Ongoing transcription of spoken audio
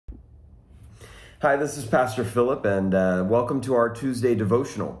Hi, this is Pastor Philip, and welcome to our Tuesday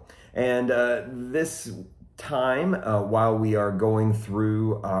devotional. And this time, while we are going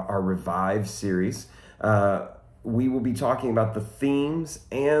through our Revive series, we will be talking about the themes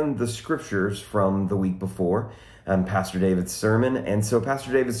and the scriptures from the week before, Pastor David's sermon. And so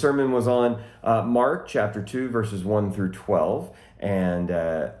Pastor David's sermon was on Mark chapter 2, verses 1 through 12, and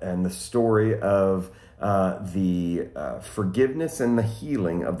the story of the forgiveness and the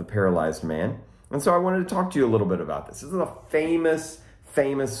healing of the paralyzed man. And so I wanted to talk to you a little bit about this. This is a famous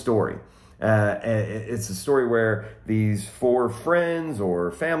story. It's a story where these four friends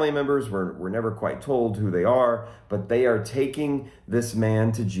or family members were never quite told who they are, but they are taking this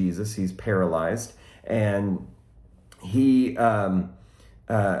man to Jesus. He's paralyzed, and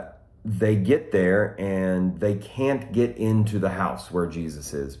they get there and they can't get into the house where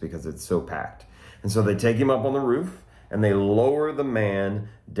Jesus is because it's so packed. And so they take him up on the roof and they lower the man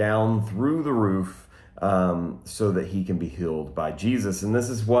down through the roof so that he can be healed by Jesus. And this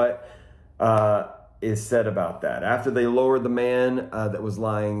is what is said about that. After they lowered the man that was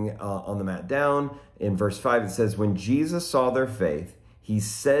lying on the mat down, in verse 5 it says, "When Jesus saw their faith, he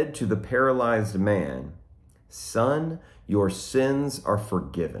said to the paralyzed man, 'Son, your sins are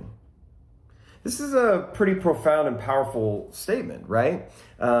forgiven.'" This is a pretty profound and powerful statement, right?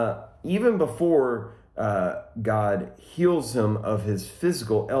 Even before God heals him of his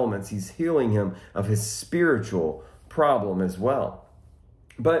physical ailments, he's healing him of his spiritual problem as well.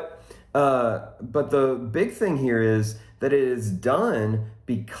 But the big thing here is that it is done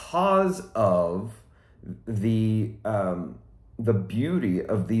because of the beauty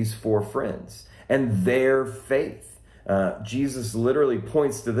of these four friends and their faith. Jesus literally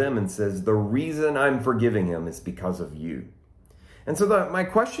points to them and says, "The reason I'm forgiving him is because of you." And so my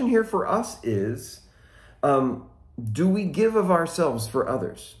question here for us is, do we give of ourselves for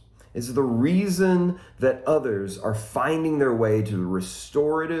others? Is the reason that others are finding their way to the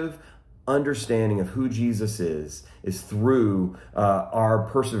restorative understanding of who Jesus is through our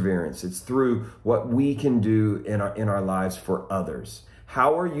perseverance? It's through what we can do in our lives for others.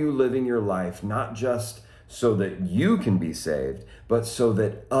 How are you living your life, not just so that you can be saved, but so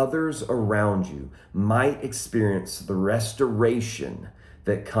that others around you might experience the restoration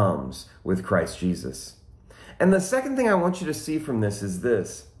that comes with Christ Jesus? And the second thing I want you to see from this is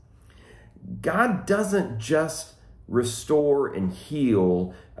this: God doesn't just restore and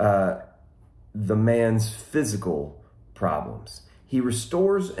heal the man's physical problems. He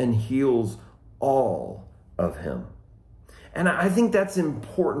restores and heals all of him. And I think that's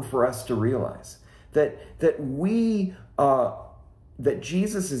important for us to realize that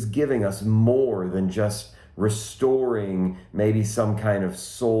Jesus is giving us more than just restoring maybe some kind of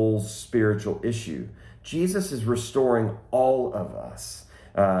soul spiritual issue. Jesus is restoring all of us.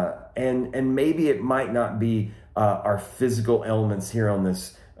 And maybe it might not be our physical ailments here on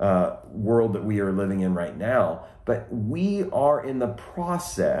this world that we are living in right now, but we are in the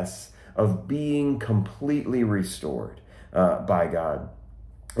process of being completely restored by God.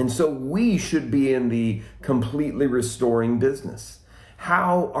 And so we should be in the completely restoring business.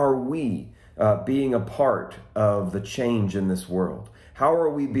 How are we being a part of the change in this world? How are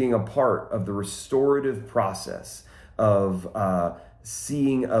we being a part of the restorative process of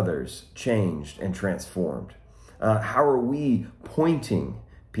seeing others changed and transformed? How are we pointing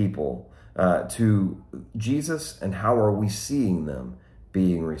people to Jesus, and how are we seeing them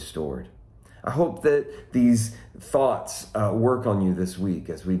being restored? I hope that these thoughts work on you this week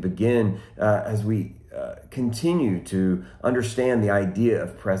as we begin, as we continue to understand the idea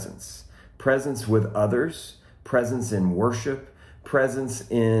of presence. Presence with others, presence in worship, presence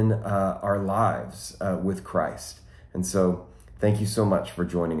in our lives with Christ. And so, thank you so much for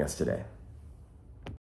joining us today.